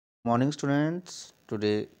Morning students,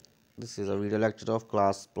 today this is a video lecture of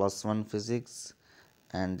class plus 1 physics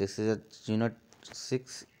and this is a unit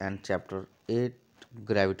 6 and chapter 8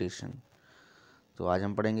 gravitation। तो आज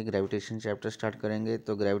हम पढ़ेंगे gravitation chapter start करेंगे।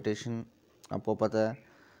 तो gravitation आपको पता है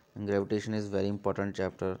gravitation is very important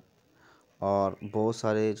chapter और बहुत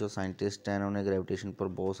सारे जो साइंटिस्ट हैं उन्होंने ग्रेविटेशन पर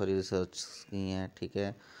बहुत सारी रिसर्च की हैं। ठीक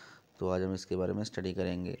है, तो आज हम इसके बारे में स्टडी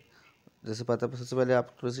करेंगे। जैसे पता सबसे पहले आप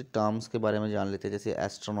थोड़ी सी टर्म्स के बारे में जान लेते हैं, जैसे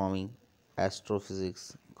एस्ट्रोनॉमी, एस्ट्रोफिजिक्स,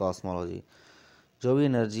 कॉस्मोलॉजी। जो भी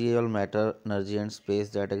एनर्जी है और matter, energy and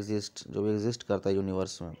space that exist, जो भी एग्जिस्ट करता है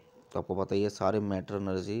यूनिवर्स में, तो आपको पता ही है सारे मैटर,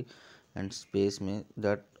 एनर्जी एंड स्पेस में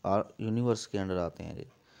दैट आर यूनिवर्स के अंडर आते हैं ये।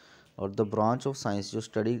 और द ब्रांच ऑफ साइंस, जो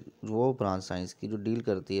स्टडी, वो ब्रांच साइंस की जो डील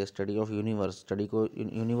करती है स्टडी ऑफ यूनिवर्स, स्टडी को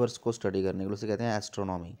यूनिवर्स को स्टडी करने के लिए, उसे कहते हैं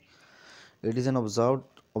astronomy. It is an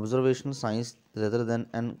observational science rather than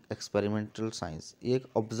an experimental science. ये एक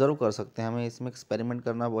ऑब्जर्व कर सकते हैं, हमें इसमें एक्सपेरिमेंट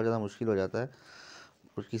करना बहुत ज़्यादा मुश्किल हो जाता है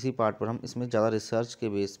और किसी पार्ट पर हम इसमें ज़्यादा रिसर्च के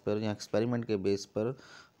बेस पर या एक्सपेरिमेंट के बेस पर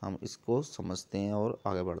हम इसको समझते हैं और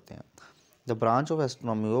आगे बढ़ते हैं। द ब्रांच ऑफ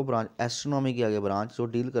एस्ट्रोनॉमी, वो ब्रांच एस्ट्रोनॉमी की आगे ब्रांच जो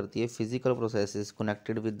डील करती है physical processes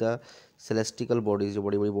connected with the celestial bodies, जो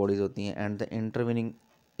बड़ी बड़ी बॉडीज़ होती हैं, and the intervening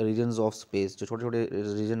regions of space, जो छोटे छोटे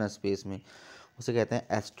रीजन है स्पेस में, उसे कहते हैं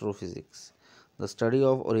astrophysics. The study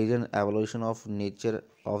of origin evolution of nature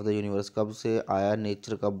of the universe, कब से आया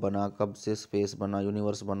नेचर, कब बना, कब से स्पेस बना,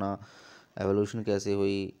 यूनिवर्स बना, एवोल्यूशन कैसे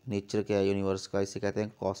हुई, नेचर क्या है यूनिवर्स का, इसे कहते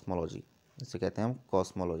हैं कॉस्मोलॉजी। इसे कहते हैं हम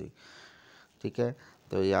कॉस्मोलॉजी। ठीक है,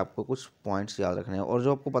 तो ये आपको कुछ पॉइंट्स याद रखने हैं। और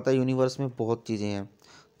जो आपको पता है यूनिवर्स में बहुत चीज़ें हैं,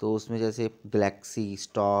 तो उसमें जैसे Galaxy,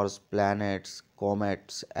 stars, planets,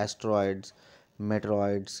 comets, asteroids,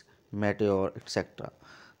 meteoroids, Meteor etcetera,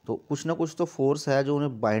 तो कुछ ना कुछ तो फोर्स है जो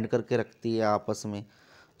उन्हें बाइंड करके रखती है आपस में।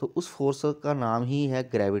 तो उस फोर्स का नाम ही है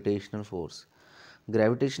ग्रेविटेशनल फोर्स।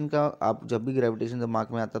 ग्रेविटेशन का, आप जब भी ग्रेविटेशन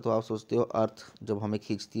दिमाग में आता है तो आप सोचते हो अर्थ जब हमें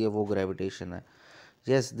खींचती है वो ग्रेविटेशन है।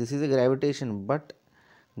 Yes, this is a gravitation, but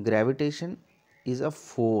gravitation is a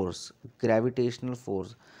force, gravitational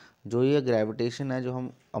force. जो ये ग्रेविटेशन है, जो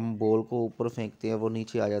हम बॉल को ऊपर फेंकते हैं वो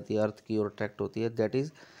नीचे आ जाती है, अर्थ की ओर अट्रैक्ट होती है, that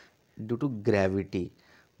is due to gravity.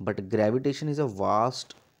 But gravitation is a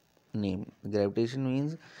vast name. Gravitation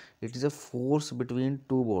means it is a force between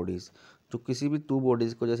two bodies. जो किसी भी टू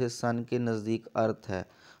बॉडीज़ को, जैसे सन के नज़दीक अर्थ है,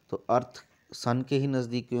 तो अर्थ सन के ही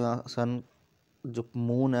नज़दीक क्यों, सन जो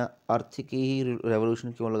मून है अर्थ की ही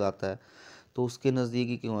रेवोल्यूशन क्यों लगाता है, तो उसके नज़दीक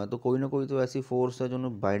ही क्यों है, तो कोई ना कोई तो ऐसी फोर्स है जो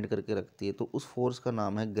उन्हें बाइंड करके रखती है, तो उस फोर्स का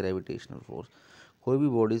नाम है ग्रेविटेशनल फोर्स। कोई भी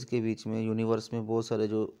बॉडीज़ के बीच में, यूनिवर्स में बहुत सारे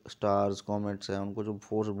जो स्टार्स, कॉमेट्स हैं, उनको जो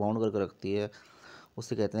फोर्स बाउंड करके रखती है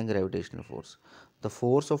उसे कहते हैं gravitational force. The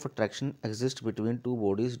force of attraction exist between two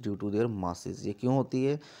bodies due to their masses. ये क्यों होती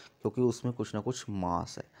है? क्योंकि उसमें कुछ ना कुछ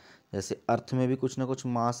मास है। जैसे अर्थ में भी कुछ ना कुछ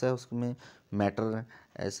मास है, उसमें मैटर है,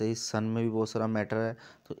 ऐसे ही सन में भी बहुत सारा मैटर है।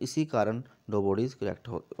 तो इसी कारण दो बॉडीज़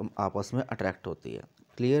आपस में अट्रैक्ट होती है।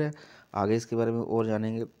 क्लियर है? आगे इसके बारे में और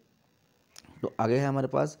जानेंगे। तो आगे है हमारे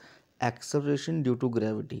पास एक्सेलरेशन ड्यू टू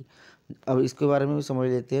ग्रेविटी। अब इसके बारे में भी समझ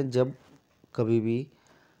लेते हैं। जब कभी भी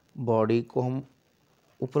बॉडी को हम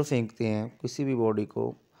ऊपर फेंकते हैं, किसी भी बॉडी को,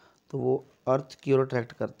 तो वो अर्थ की ओर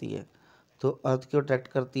अट्रैक्ट करती है। तो अर्थ की ओर अट्रैक्ट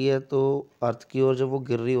करती है, तो अर्थ की ओर जब वो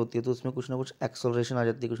गिर रही होती है तो उसमें कुछ ना कुछ एक्सेलरेशन आ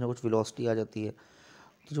जाती है, कुछ ना कुछ वेलोसिटी आ जाती है।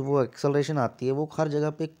 तो जो वो एक्सेलरेशन आती है वो हर जगह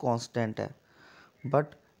पे कांस्टेंट है,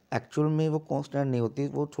 बट एक्चुअल में वो कांस्टेंट नहीं होती,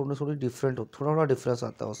 वो थोड़ी थोड़ी डिफरेंट हो, थोड़ा थोड़ा डिफरेंस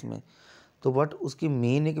आता है उसमें। तो बट उसकी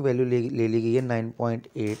मेन एक वैल्यू ले ली गई है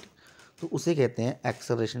 9.8। तो उसे कहते हैं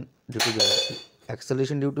acceleration due to gravity.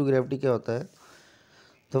 Acceleration due to gravity क्या होता है?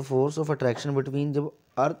 The force of attraction between, जब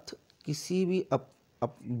अर्थ किसी भी अप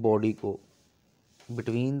बॉडी को,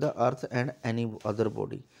 between the earth and any other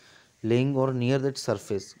body laying और नियर दैट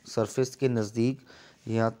सरफेस, सरफेस के नज़दीक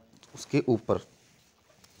या उसके ऊपर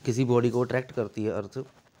किसी बॉडी को अट्रैक्ट करती है अर्थ,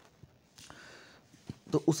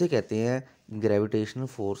 तो उसे कहते हैं ग्रेविटेशनल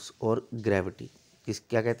फोर्स और ग्रेविटी। किस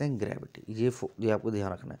क्या कहते हैं? ग्रेविटी। ये आपको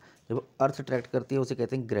ध्यान रखना है। जब अर्थ अट्रैक्ट करती है उसे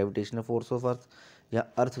कहते हैं ग्रेविटेशनल फोर्स ऑफ अर्थ, या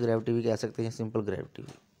अर्थ ग्रेविटी भी कह सकते हैं, सिंपल ग्रेविटी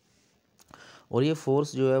भी। और ये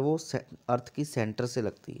फोर्स जो है वो अर्थ की सेंटर से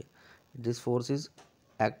लगती है। This force is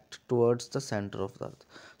act towards the centre of the earth.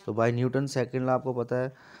 तो बाय न्यूटन सेकेंड लॉ आपको पता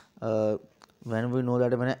है, when we know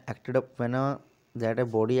that when that a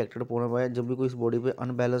body acted upon bye, जब भी कोई इस बॉडी पे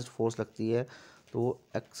अनबैलेंस्ड फोर्स लगती है तो वो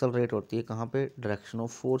एक्सेलरेट होती है। कहाँ पे? डायरेक्शन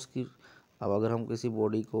ऑफ फोर्स की। अब अगर हम किसी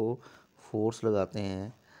बॉडी को फोर्स लगाते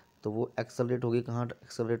हैं तो वो एक्सेलरेट होगी। कहाँ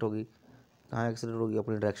एक्सेलरेट होगी? कहाँ एक्सेलरेट होगी?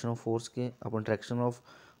 अपनी डायरेक्शन ऑफ फोर्स के, अपनी डायरेक्शन ऑफ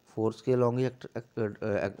फोर्स के अलॉन्ग ही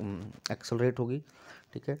एक्सेलरेट होगी।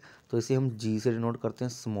 ठीक है, तो इसे हम जी से डिनोट करते हैं,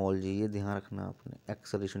 स्मॉल जी। ये ध्यान रखना आपने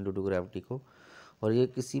एक्सेलरेशन ड्यू टू ग्रेविटी को। और ये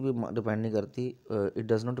किसी भी डिपेंड नहीं करती, इट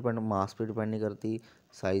डज नॉट डिपेंड, मास पे डिपेंड नहीं करती,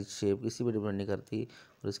 साइज शेप किसी पे डिपेंड नहीं करती,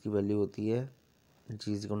 और इसकी वैल्यू होती है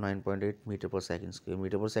जी इज 9.8 मीटर पर सेकेंड स्क्वायर।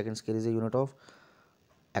 मीटर पर second square is a unit of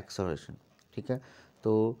acceleration. ठीक है,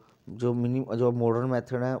 तो जो मॉडर्न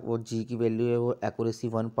मेथड है वो जी की वैल्यू है वो एक्यूरेसी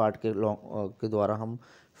 1 पार्ट के के द्वारा हम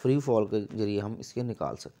फ्री फॉल के जरिए हम इसके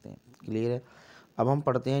निकाल सकते हैं। क्लियर है। अब हम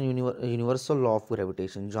पढ़ते हैं यूनिवर्सल लॉ ऑफ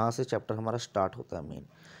ग्रेविटेशन, जहाँ से चैप्टर हमारा स्टार्ट होता है मेन।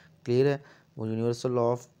 क्लियर है, वो यूनिवर्सल लॉ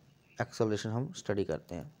ऑफ एक्सेलरेशन हम स्टडी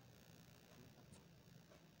करते हैं।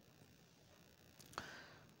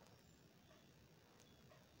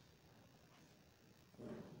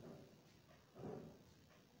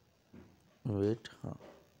 वेट, हाँ,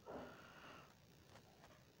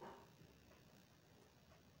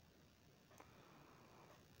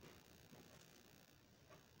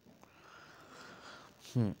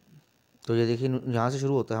 तो ये देखिए यहाँ से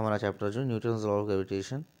शुरू होता है हमारा चैप्टर जो Newton's law of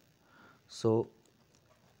gravitation. So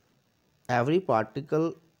every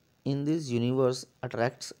particle in this universe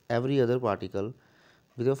attracts every other particle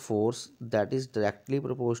with a force that is directly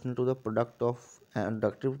proportional to the product of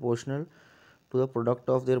directly proportional to the product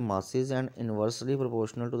of their masses and inversely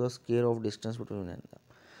proportional to the square of distance between them.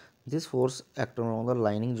 This force act along the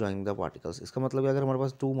lining joining the particles. इसका मतलब है अगर हमारे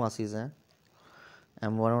पास to masses हैं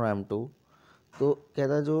m1 और m2, तो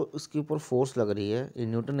कहता है जो उसके ऊपर फोर्स लग रही है ये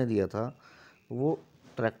न्यूटन ने दिया था, वो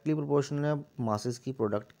डायरेक्टली प्रोपोर्शनल है मासेस की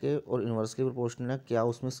प्रोडक्ट के और इन्वर्सली प्रोपोर्शनल है क्या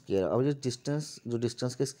उसमें स्केयर। अब ये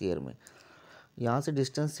डिस्टेंस के स्केयर में यहाँ से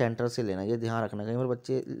डिस्टेंस सेंटर से लेना, ये ध्यान रखना। कई बार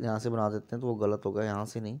बच्चे यहाँ से बना देते हैं तो वो गलत होगा, यहाँ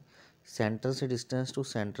से नहीं, सेंटर से distance to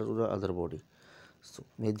centre to the other body.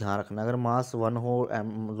 ये ध्यान रखना। अगर मास 1 हो,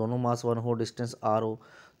 दोनों मास 1 हो, डिस्टेंस r हो,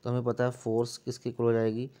 तो हमें पता है फोर्स किसके इक्वल हो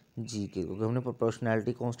जाएगी, g के, क्योंकि हमने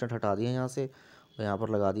प्रोपोर्शनैलिटी कांस्टेंट हटा दिया यहाँ से और यहाँ पर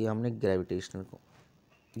लगा दिया हमने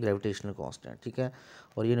ग्रेविटेशनल कांस्टेंट। ठीक है,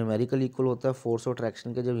 और ये न्यूमेरिकल इक्वल होता है फोर्स और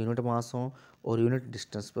अट्रैक्शन के जब यूनिट मास हो और यूनिट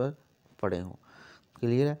डिस्टेंस पर पड़े हों।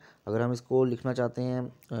 क्लियर है। अगर हम इसको लिखना चाहते हैं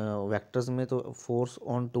वेक्टर्स में, तो force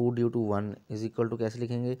on 2 due to 1 is equal to कैसे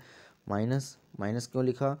लिखेंगे, माइनस। माइनस क्यों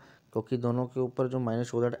लिखा, क्योंकि दोनों के ऊपर जो minus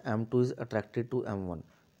show that m2 is attracted to m1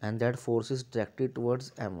 and that force is directed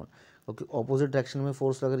towards m1, क्योंकि ऑपोजिट डायरेक्शन में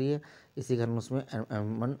फोर्स लग रही है, इसी कारण उसमें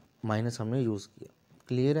m1 माइनस हमने यूज़ किया।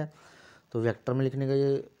 क्लियर है, तो वेक्टर में लिखने का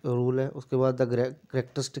ये रूल है। उसके बाद द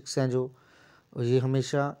करेक्टरिस्टिक्स हैं जो, ये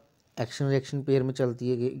हमेशा एक्शन रिएक्शन पेयर में चलती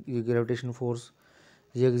है। ये ग्रेविटेशन फोर्स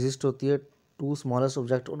ये एग्जिस्ट होती है to smallest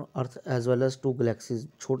object on earth as well as to galaxies,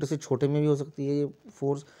 छोटे से छोटे में भी हो सकती है ये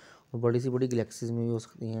फोर्स और बड़ी से बड़ी गैलेक्सीज में भी हो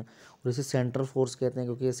सकती हैं, और इसे सेंटर फोर्स कहते हैं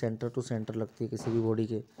क्योंकि ये सेंटर टू सेंटर लगती है किसी भी बॉडी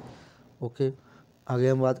के। ओके, आगे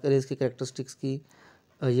हम बात करें इसकी कैरेक्टरिस्टिक्स की।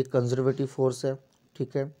 ये कंजर्वेटिव फोर्स है।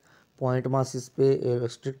 ठीक है, पॉइंट मासिस पे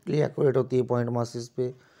स्ट्रिक्टली एक्यूरेट होती है पॉइंट मासिस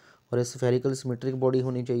पे, और ये स्फेरिकल सिमेट्रिक बॉडी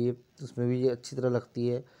होनी चाहिए, उसमें भी ये अच्छी तरह लगती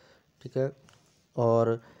है। ठीक है,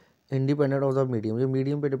 और इंडिपेंडेंट ऑफ द मीडियम, ये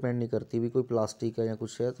मीडियम पे डिपेंड नहीं करती, भी कोई प्लास्टिक है या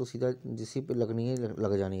कुछ है तो सीधा जिसी पे लगनी है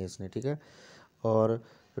लग जानी है इसने। ठीक है, और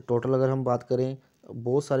टोटल अगर हम बात करें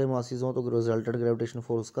बहुत सारे मासेस हों तो रिजल्टेंट ग्रेविटेशन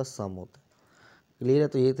फोर्स का सम होता है। क्लियर है,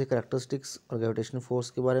 तो ये थे कैरेक्टरिस्टिक्स और ग्रेविटेशन फोर्स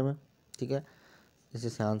के बारे में। ठीक है, इसे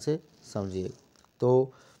ध्यान से समझिए।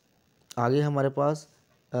 तो आगे हमारे पास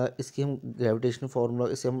इसकी हम ग्रेविटेशन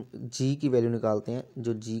फार्मूला, इसे हम जी की वैल्यू निकालते हैं।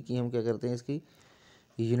 जो जी की हम क्या करते हैं, इसकी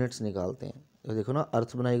यूनिट्स निकालते हैं। तो देखो ना,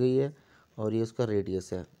 अर्थ बनाई गई है और ये उसका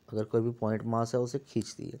रेडियस है, अगर कोई भी पॉइंट मास है उसे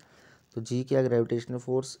खींचती है। तो जी क्या, ग्रेविटेशनल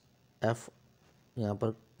फोर्स एफ, यहाँ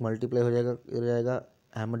पर मल्टीप्लाई हो जाएगा, इधर जाएगा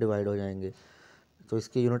एम डिवाइड हो जाएंगे, तो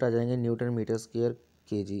इसके यूनिट आ जाएंगे न्यूटन मीटर स्क्वायर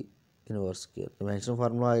के जी इनवर्स स्क्वायर। कन्वेंशनल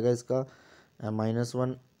फार्मूला आएगा इसका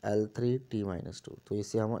 -1 L3T-2, तो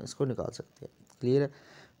इससे हम इसको निकाल सकते हैं। क्लियर है,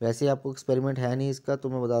 वैसे आपको एक्सपेरिमेंट है नहीं इसका, तो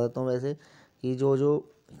मैं बता देता हूँ वैसे कि जो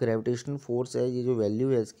जो ग्रेविटेशनल फोर्स है, ये जो वैल्यू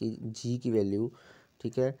है इसकी जी की वैल्यू,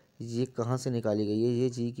 ठीक है, ये कहाँ से निकाली गई है, ये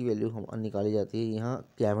जी की वैल्यू हम निकाली जाती है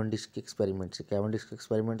यहाँ कैवेंडिश के एक्सपेरिमेंट से। कैवेंडिश का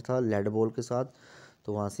एक्सपेरिमेंट था लेड बॉल के साथ,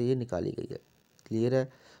 तो वहाँ से ये निकाली गई है। क्लियर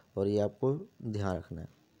है, और ये आपको ध्यान रखना है।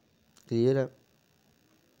 क्लियर है,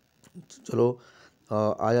 चलो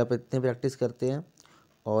आज आप इतने प्रैक्टिस करते हैं,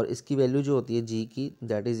 और इसकी वैल्यू जो होती है जी की,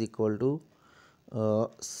 that is equal to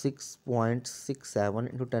 6.67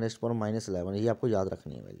 into 10⁻⁻11, ये आपको याद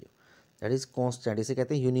रखनी है वैल्यू। दैट इज़ कांस्टेंट, इसे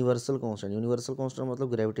कहते हैं यूनिवर्सल कांस्टेंट। यूनिवर्सल कांस्टेंट मतलब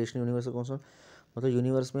ग्रेविटेशन यूनिवर्सल कांस्टेंट, मतलब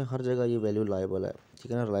यूनिवर्स में हर जगह ये वैल्यू लाएबल है।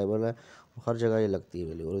 ठीक है ना, रिलायबल है, हर जगह ये लगती है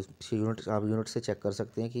वैल्यू, और इस यूनिट आप यूनिट से चेक कर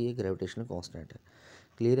सकते हैं कि ये ग्रेविटेशनल कांस्टेंट है।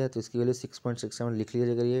 क्लियर है, तो इसकी वैल्यू 6.67 लिख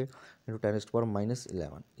लीजिए करिए इंटू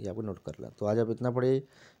 10⁻⁻11, ये आपको नोट कर लें। तो आज आप इतना पढ़े, इस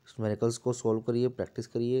न्यूमेरिकल्स को सॉल्व करिए, प्रैक्टिस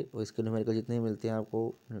करिए, और इसके न्यूमेरिकल जितने मिलते हैं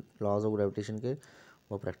आपको लॉज ऑफ ग्रेविटेशन के,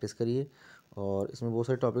 वो प्रैक्टिस करिए। और इसमें बहुत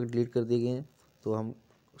सारे टॉपिक डिलीट कर दिए गए हैं, तो हम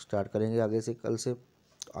स्टार्ट करेंगे आगे से, कल से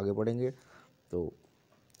आगे बढ़ेंगे। तो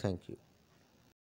थैंक यू।